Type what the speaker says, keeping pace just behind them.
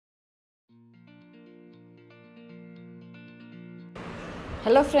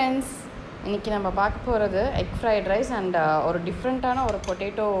Hello friends, இன்னைக்கு நம்ம பார்க்க போகிறது எக் ஃப்ரைட் ரைஸ் அண்ட் ஒரு டிஃப்ரெண்ட்டான ஒரு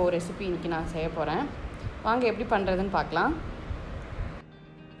பொட்டேட்டோ ரெசிபி இன்னைக்கு நான் செய்ய போகிறேன். வாங்க எப்படி பண்ணுறதுன்னு பார்க்கலாம்.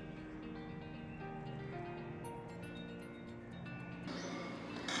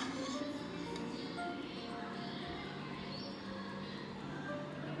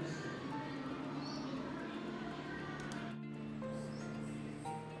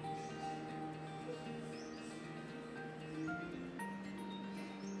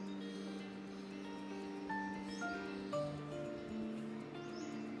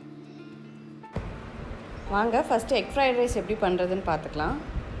 வாங்க ஃபஸ்ட்டு எக் ஃப்ரைட் ரைஸ் எப்படி பண்ணுறதுன்னு பார்த்துக்கலாம்.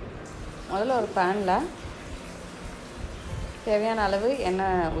 முதல்ல ஒரு பேனில் தேவையான அளவு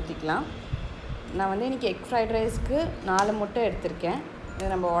எண்ணெய் ஊற்றிக்கலாம். நான் வந்து இன்றைக்கி எக் ஃப்ரைட் ரைஸ்க்கு 4 முட்டை எடுத்திருக்கேன். இதை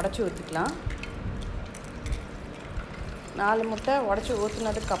நம்ம உடச்சி ஊற்றிக்கலாம். 4 முட்டை உடச்சி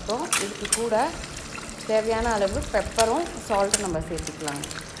ஊற்றினதுக்கப்புறம் இதுக்கு கூட தேவையான அளவு பெப்பரும் சால்ட்டும் நம்ம சேர்த்துக்கலாம்.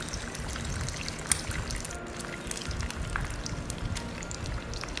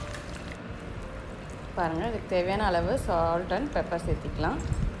 பாருங்கள், இதுக்கு தேவையான அளவு சால்ட் அண்ட் பெப்பர் சேர்த்திக்கலாம்.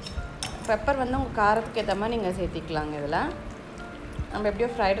 பெப்பர் வந்து உங்கள் காரத்துக்கு ஏற்ற மாதிரி நீங்கள் சேர்த்திக்கலாங்க. இதில் நம்ம எப்படியோ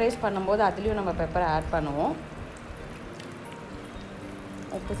ஃப்ரைட் ரைஸ் பண்ணும்போது அதுலேயும் நம்ம பெப்பரை ஆட் பண்ணுவோம்.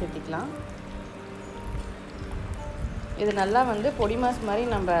 உப்பு சேர்த்திக்கலாம். இது நல்லா வந்து பொடி மாஸ் மாதிரி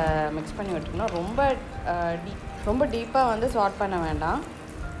நம்ம மிக்ஸ் பண்ணி விட்டுக்கணும். ரொம்ப டீப்பாக வந்து சாட் பண்ண வேண்டாம்.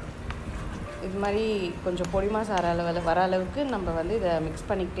 இது மாதிரி கொஞ்சம் பொடி மாஸ் வர அளவுக்கு நம்ம வந்து இதை மிக்ஸ்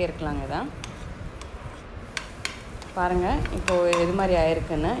பண்ணிக்கிட்டே இருக்கலாங்க. இதை பாருங்கள், இப்போது எது மாதிரி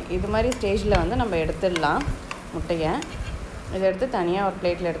ஆயிருக்குன்னு. இது மாதிரி ஸ்டேஜில் வந்து நம்ம எடுத்துடலாம் முட்டையை. இதை எடுத்து தனியாக ஒரு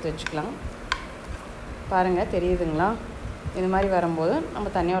பிளேட்டில் எடுத்து வச்சுக்கலாம். பாருங்கள், தெரியுதுங்களா? இது மாதிரி வரும்போது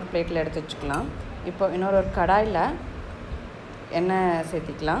நம்ம தனியாக ஒரு பிளேட்டில் எடுத்து வச்சுக்கலாம். இப்போ இன்னொரு கடாயில் எண்ணெய்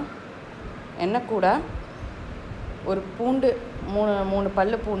சேர்த்திக்கலாம். எண்ணெய் கூட ஒரு பூண்டு, மூணு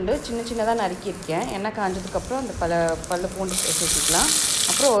பல்லு பூண்டு சின்னதாக நறுக்கியிருக்கேன். எண்ணெய் காஞ்சதுக்கப்புறம் அந்த பல்லு பூண்டு சேர்த்திக்கலாம்.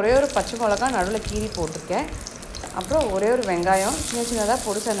 அப்புறம் ஒரே ஒரு பச்சை மிளகா நடுவில் கீறி போட்டிருக்கேன். அப்புறம் ஒரே ஒரு வெங்காயம் சின்னதாக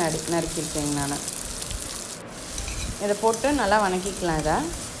பொடிசா நறுக்கியிருக்கேங்க நான். இதை போட்டு நல்லா வணக்கிக்கலாம்.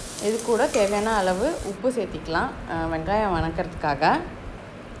 இது கூட தேவையான அளவு உப்பு சேர்த்திக்கலாம். வெங்காயம் வணக்கிறதுக்காக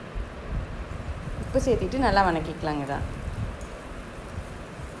உப்பு சேர்த்திட்டு நல்லா வணக்கிக்கலாங்க. இதை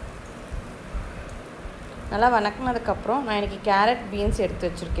நல்லா வணக்கினதுக்கப்புறம் நான் இன்றைக்கி கேரட் பீன்ஸ் எடுத்து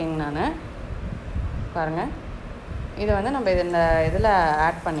வச்சுருக்கேங்க நான். பாருங்கள், இதை வந்து நம்ம இதில்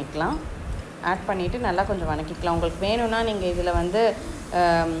ஆட் பண்ணிக்கலாம். ஆட் பண்ணிவிட்டு நல்லா கொஞ்சம் வணக்கிக்கலாம். உங்களுக்கு வேணும்னா நீங்கள் இதில் வந்து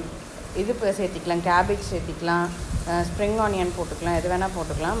இது சேர்த்திக்கலாம், கேபேஜ் சேர்த்திக்கலாம், ஸ்ப்ரிங் ஆனியன் போட்டுக்கலாம், எது வேணால்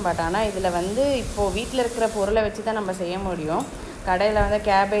போட்டுக்கலாம். பட் ஆனால் இதில் வந்து இப்போது வீட்டில் இருக்கிற பொருளை வச்சு தான் நம்ம செய்ய முடியும். கடையில் வந்து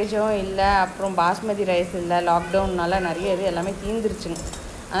கேபேஜும் இல்லை, அப்புறம் பாஸ்மதி ரைஸ் இல்லை, லாக்டவுன்னால நிறைய இது எல்லாமே தீர்ந்துருச்சுங்க.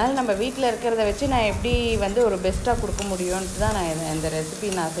 அதனால் நம்ம வீட்டில் இருக்கிறத வச்சு நான் எப்படி வந்து ஒரு பெஸ்ட்டாக கொடுக்க முடியும்ன்ட்டு தான் நான் இந்த ரெசிபி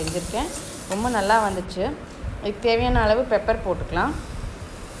நான் செஞ்சுருக்கேன். ரொம்ப நல்லா வந்துச்சு. இதுக்கு தேவையான அளவு பெப்பர் போட்டுக்கலாம்.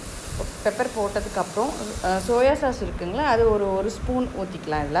 பெப்பர் போட்டதுக்கப்புறம் சோயா சாஸ் இருக்குங்களா, அது ஒரு ஸ்பூன்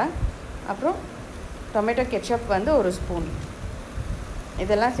ஊற்றிக்கலாம் இதில். அப்புறம் டொமேட்டோ கெச்சப் வந்து ஒரு ஸ்பூன்.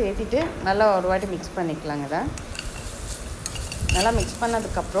 இதெல்லாம் சேர்த்திட்டு நல்லா ஒரு வாட்டி மிக்ஸ் பண்ணிக்கலாங்க. இதை நல்லா மிக்ஸ்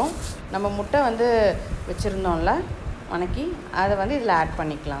பண்ணதுக்கப்புறம் நம்ம முட்டை வந்து வச்சுருந்தோம்ல வணக்கி, அதை வந்து இதில் ஆட்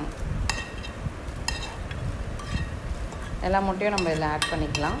பண்ணிக்கலாம். எல்லா முட்டையும் நம்ம இதில் ஆட்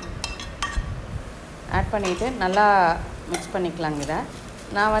பண்ணிக்கலாம். ஆட் பண்ணிவிட்டு நல்லா மிக்ஸ் பண்ணிக்கலாங்க. இதை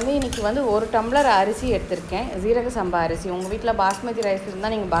நான் வந்து இன்றைக்கி வந்து 1 டம்ளர் அரிசி எடுத்திருக்கேன், ஜீரக சம்பா அரிசி. உங்கள் வீட்டில் பாஸ்மதி ரைஸ்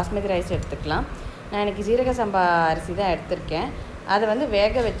இருந்தால் நீங்கள் பாஸ்மதி ரைஸ் எடுத்துக்கலாம். நான் இன்றைக்கி ஜீரக சம்பா அரிசி தான் எடுத்திருக்கேன். அதை வந்து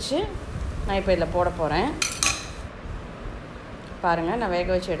வேக வச்சு நான் இப்போ இதில் போட போகிறேன். பாருங்கள், நான் வேக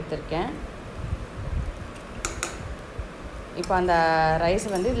வச்சு எடுத்திருக்கேன். இப்போ அந்த ரைஸ்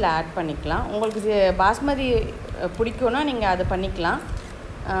வந்து இதில் ஆட் பண்ணிக்கலாம். உங்களுக்கு பாஸ்மதி பிடிக்கும்னா நீங்கள் அதை பண்ணிக்கலாம்.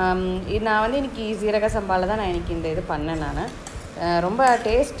 நான் வந்து இன்றைக்கி ஜீரக சம்பாவில் தான் நான் இன்றைக்கி இந்த இது பண்ணேன். நான் ரொம்ப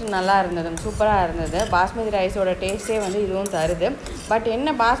டேஸ்ட் நல்லா இருந்தது, சூப்பராக இருந்தது. பாஸ்மதி ரைஸோட டேஸ்ட்டே வந்து இதுவும் தருது. பட்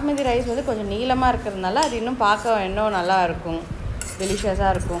என்ன, பாஸ்மதி ரைஸ் வந்து கொஞ்சம் நீளமாக இருக்கிறதுனால அது இன்னும் பார்க்க இன்னும் நல்லா இருக்கும்,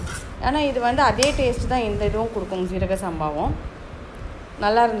 டெலிஷியஸாக இருக்கும். ஆனால் இது வந்து அதே டேஸ்ட் தான் இந்த இதுவும் கொடுக்கும், ஜீரக சம்பாவும்.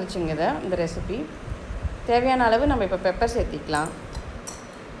 நல்லா இருந்துச்சுங்க இந்த ரெசிபி. தேவையான அளவு நம்ம இப்போ பெப்பர் சேர்த்திக்கலாம்.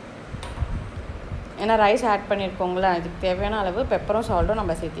 ஏன்னா ரைஸ் ஆட் பண்ணியிருக்கோங்களா, இதுக்கு தேவையான அளவு பெப்பரும் சால்ட்டும்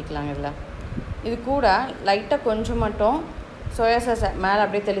நம்ம சேர்த்திக்கலாங்க. இதில் இது கூட லைட்டாக கொஞ்சம் மட்டும் சோயா சாஸ் மேலே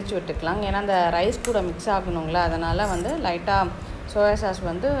அப்படியே தெளித்து விட்டுக்கலாம். ஏன்னா அந்த ரைஸ் கூட மிக்ஸ் ஆகணுங்களா, அதனால் வந்து லைட்டாக சோயா சாஸ்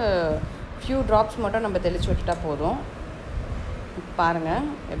வந்து ஃபியூ ட்ராப்ஸ் மட்டும் நம்ம தெளித்து விட்டுட்டா போதும். பாருங்கள்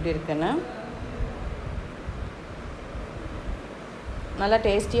எப்படி இருக்குன்னு. நல்லா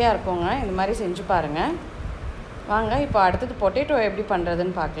டேஸ்டியாக இருக்குங்க. இந்த மாதிரி செஞ்சு பாருங்கள். வாங்க இப்போ அடுத்தது பொட்டேட்டோ எப்படி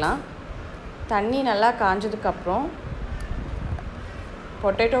பண்ணுறதுன்னு பார்க்கலாம். தண்ணி நல்லா காஞ்சதுக்கப்புறம்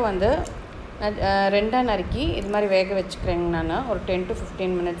பொட்டேட்டோ வந்து ரெண்டாக நறுக்கி இது மாதிரி வேக வச்சுக்கிறேங்க நான் ஒரு 10 to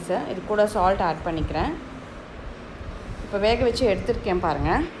 15 மினிட்ஸு. இது கூட சால்ட் ஆட் பண்ணிக்கிறேன். இப்போ வேக வச்சு எடுத்துருக்கேன்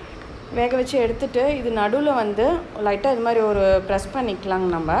பாருங்கள். வேக வச்சு எடுத்துகிட்டு இது நடுவில் வந்து லைட்டாக இது மாதிரி ஒரு ப்ரெஸ் பண்ணிக்கலாங்க.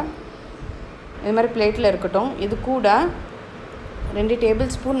 நம்ம இது மாதிரி பிளேட்டில் இருக்கட்டும். இது கூட 2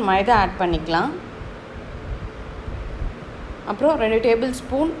 டேபிள் ஸ்பூன் மைதா ஆட் பண்ணிக்கலாம். அப்புறம் 2 டேபிள்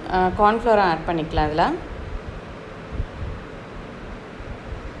ஸ்பூன் கார்ன்ஃப்ளவரை ஆட் பண்ணிக்கலாம். அதில்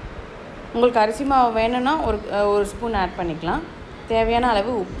உங்களுக்கு அரிசி மாவு வேணும்னா ஒரு ஸ்பூன் ஆட் பண்ணிக்கலாம். தேவையான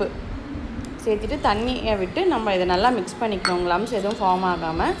அளவு உப்பு சேர்த்துட்டு தண்ணியை விட்டு நம்ம இதை நல்லா மிக்ஸ் பண்ணிக்கணும். லம்ஸ் எதுவும் ஃபார்ம்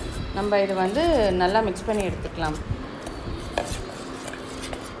ஆகாமல் நம்ம இது வந்து நல்லா மிக்ஸ் பண்ணி எடுத்துக்கலாம்.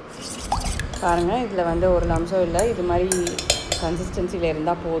 பாருங்கள், இதில் வந்து ஒரு லம்ஸும் இல்லை. இது மாதிரி கன்சிஸ்டன்சியில்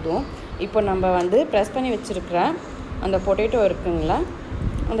இருந்தால் போதும். இப்போ நம்ம வந்து ப்ரெஸ் பண்ணி வச்சுருக்கிற அந்த பொட்டேட்டோ இருக்குங்களா,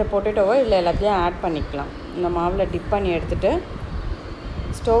 அந்த பொட்டேட்டோவை இல்லை எல்லாத்தையும் ஆட் பண்ணிக்கலாம். இந்த மாவில் டிப் பண்ணி எடுத்துகிட்டு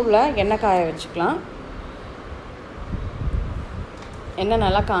ஸ்டவ்வில் எண்ணெய் காய வச்சுக்கலாம். எண்ணெய்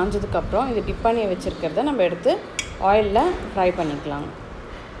நல்லா காஞ்சதுக்கப்புறம் இது டிப் பண்ணி வச்சுருக்கிறத நம்ம எடுத்து ஆயிலில் ஃப்ரை பண்ணிக்கலாம்.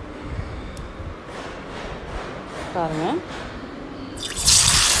 பாருங்கள்,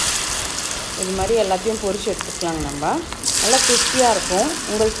 இது மாதிரி எல்லாத்தையும் பொரிச்சு எடுத்துக்கலாங்க. நம்ம நல்லா கிறிஸ்பியாக இருக்கும்.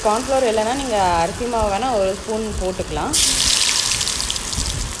 உங்களுக்கு கார்ன்ஃப்ளவர் இல்லைன்னா நீங்கள் அரிசி மாவு வேணால் ஒரு ஸ்பூன் போட்டுக்கலாம்.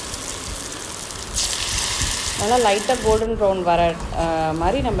 நல்லா லைட்டாக கோல்டன் ப்ரௌன் வர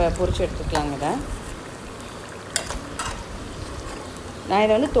மாதிரி நம்ம பொரிச்சு எடுத்துக்கலாங்க. இதை நான்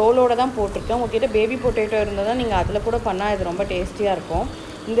இதை வந்து தோலோடு தான் போட்டிருக்கேன். உங்கள்கிட்ட பேபி பொட்டேட்டோ இருந்தால் தான் நீங்கள் அதில் கூட பண்ணால் இது ரொம்ப டேஸ்டியாக இருக்கும்.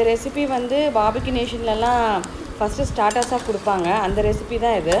 இந்த ரெசிபி வந்து பார்பிக்யூ நேஷன்லலாம் ஃபஸ்ட்டு ஸ்டார்டர்ஸாக கொடுப்பாங்க. அந்த ரெசிபி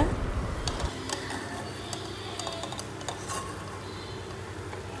தான் இது.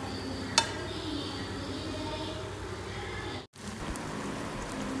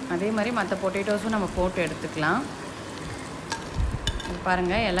 அதே மாதிரி மற்ற பொட்டேட்டோஸும் நம்ம போட்டு எடுத்துக்கலாம்.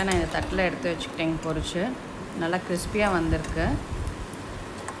 பாருங்கள், எல்லாம் நான் இந்த தட்டில் எடுத்து வச்சுக்கிட்டேங்க பொரிச்சு. நல்லா கிறிஸ்பியாக வந்திருக்கு.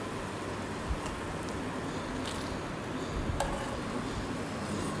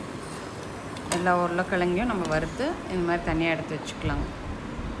 எல்லா உருளைக்கிழங்கையும் நம்ம வறுத்து இந்த மாதிரி தனியாக எடுத்து வச்சுக்கலாம்.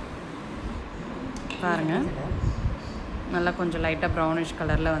 பாருங்கள், நல்லா கொஞ்சம் லைட்டாக ப்ரௌனிஷ்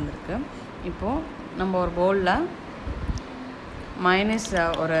கலரில் வந்திருக்கு. இப்போது நம்ம ஒரு பவுலில் மயனீஸ்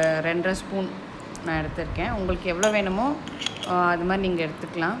ஒரு 2.5 ஸ்பூன் நான் எடுத்திருக்கேன். உங்களுக்கு எவ்வளோ வேணுமோ அது மாதிரி நீங்கள்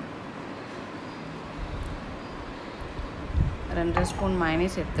எடுத்துக்கலாம். 2.5 ஸ்பூன்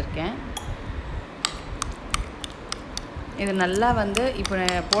மயனீஸ் எடுத்திருக்கேன். இது நல்லா வந்து இப்போ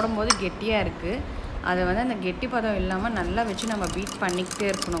போடும்போது கெட்டியாக இருக்குது. அதை வந்து அந்த கெட்டி பதம் இல்லாமல் நல்லா வச்சு நம்ம பீட் பண்ணிக்கிட்டே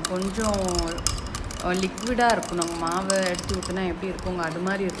இருக்கணும். கொஞ்சம் லிக்விடாக இருக்கணும். மாவு எடுத்து ஊற்றினா எப்படி இருக்குங்க அது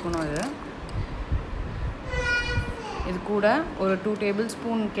மாதிரி இருக்கணும். இது கூட ஒரு 2 டேபிள்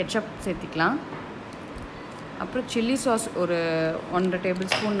ஸ்பூன் கெச்சப் சேர்த்திக்கலாம். அப்புறம் சில்லி சாஸ் ஒரு 1.5 டேபிள்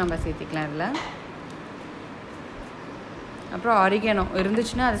ஸ்பூன் நம்ம சேர்த்திக்கலாம் இதில். அப்புறம் ஆரிகேனோ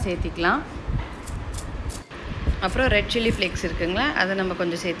இருந்துச்சுன்னா அதை சேர்த்திக்கலாம். அப்புறம் ரெட் சில்லி ஃப்ளேக்ஸ் இருக்குங்களா, அதை நம்ம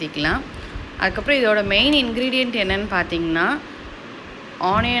கொஞ்சம் சேர்த்திக்கலாம். அதுக்கப்புறம் இதோட மெயின் இன்க்ரீடியண்ட் என்னென்னு பார்த்தீங்கன்னா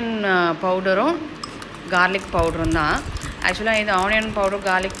ஆனியன் பவுடரும் கார்லிக் பவுடரும் தான். ஆக்சுவலாக இது ஆனியன் பவுடர்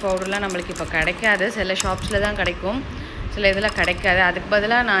கார்லிக் பவுடர்லாம் நம்மளுக்கு இப்போ கிடைக்காது. சில ஷாப்ஸில் தான் கிடைக்கும், சில இதில் கிடைக்காது. அதுக்கு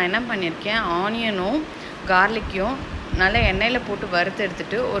பதிலாக நான் என்ன பண்ணியிருக்கேன், ஆனியனும் கார்லிக்கையும் நல்லா எண்ணெயில் போட்டு வறுத்து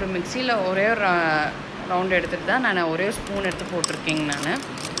எடுத்துகிட்டு ஒரு மிக்சியில் ஒரே ஒரு ரவுண்டு எடுத்துகிட்டு தான் நான் ஒரே ஸ்பூன் எடுத்து போட்டிருக்கேங்க. நான்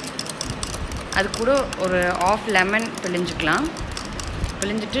அது கூட ஒரு ½ லெமன் பிழிஞ்சிக்கலாம்.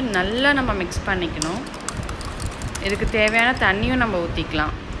 பிழிஞ்சிட்டு நல்லா நம்ம மிக்ஸ் பண்ணிக்கணும். இதுக்கு தேவையான தண்ணியும் நம்ம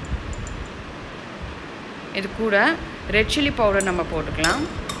ஊற்றிக்கலாம். இது கூட ரெட் சில்லி பவுடர் நம்ம போட்டுக்கலாம்.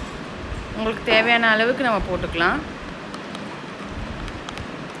 உங்களுக்கு தேவையான அளவுக்கு நம்ம போட்டுக்கலாம்.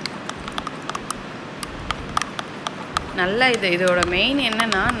 நல்லா இதோட மெயின்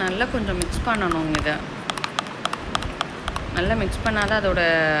என்னென்னா நல்லா கொஞ்சம் மிக்ஸ் பண்ணணும். இதை நல்லா மிக்ஸ் பண்ணால் தான் அதோட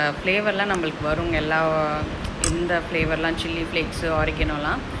ஃப்ளேவர்லாம் நம்மளுக்கு வருங்க. எல்லா இந்த ஃப்ளேவர்லாம் சில்லி ஃப்ளேக்ஸு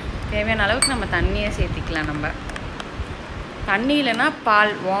ஆரிகேனோலாம் தேவையான அளவுக்கு நம்ம தண்ணியை சேர்த்திக்கலாம். நம்ம தண்ணி இல்லைன்னா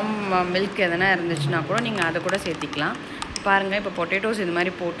பால் வார்ம் மில்க் எதனா இருந்துச்சுன்னா கூட நீங்கள் அதை கூட சேர்த்திக்கலாம். பாருங்கள், இப்போ பொட்டேட்டோஸ் இது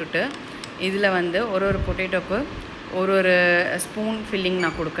மாதிரி போட்டுட்டு இதில் வந்து ஒரு பொட்டேட்டோக்கு ஒரு ஸ்பூன் ஃபில்லிங்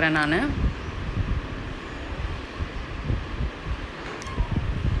நான் கொடுக்குறேன். நான்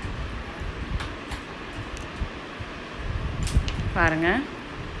பாருங்கள்,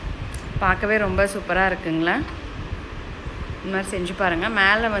 பார்க்கவே ரொம்ப சூப்பராக இருக்குங்களா. இந்த மாதிரி செஞ்சு பாருங்கள்.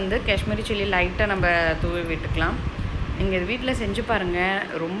 மேலே வந்து காஷ்மீரி சில்லி லைட்டாக நம்ம தூவி விட்டுக்கலாம். நீங்கள் இது வீட்டில் செஞ்சு பாருங்கள்.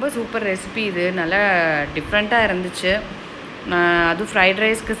 ரொம்ப சூப்பர் ரெசிபி இது. நல்லா டிஃப்ரெண்ட்டாக இருந்துச்சு. அதுவும் ஃப்ரைட்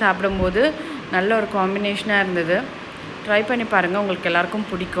ரைஸ்க்கு சாப்பிடும்போது நல்ல ஒரு காம்பினேஷனாக இருந்தது. ட்ரை பண்ணி பாருங்கள், உங்களுக்கு எல்லாருக்கும்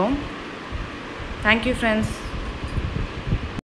பிடிக்கும். Thank you friends.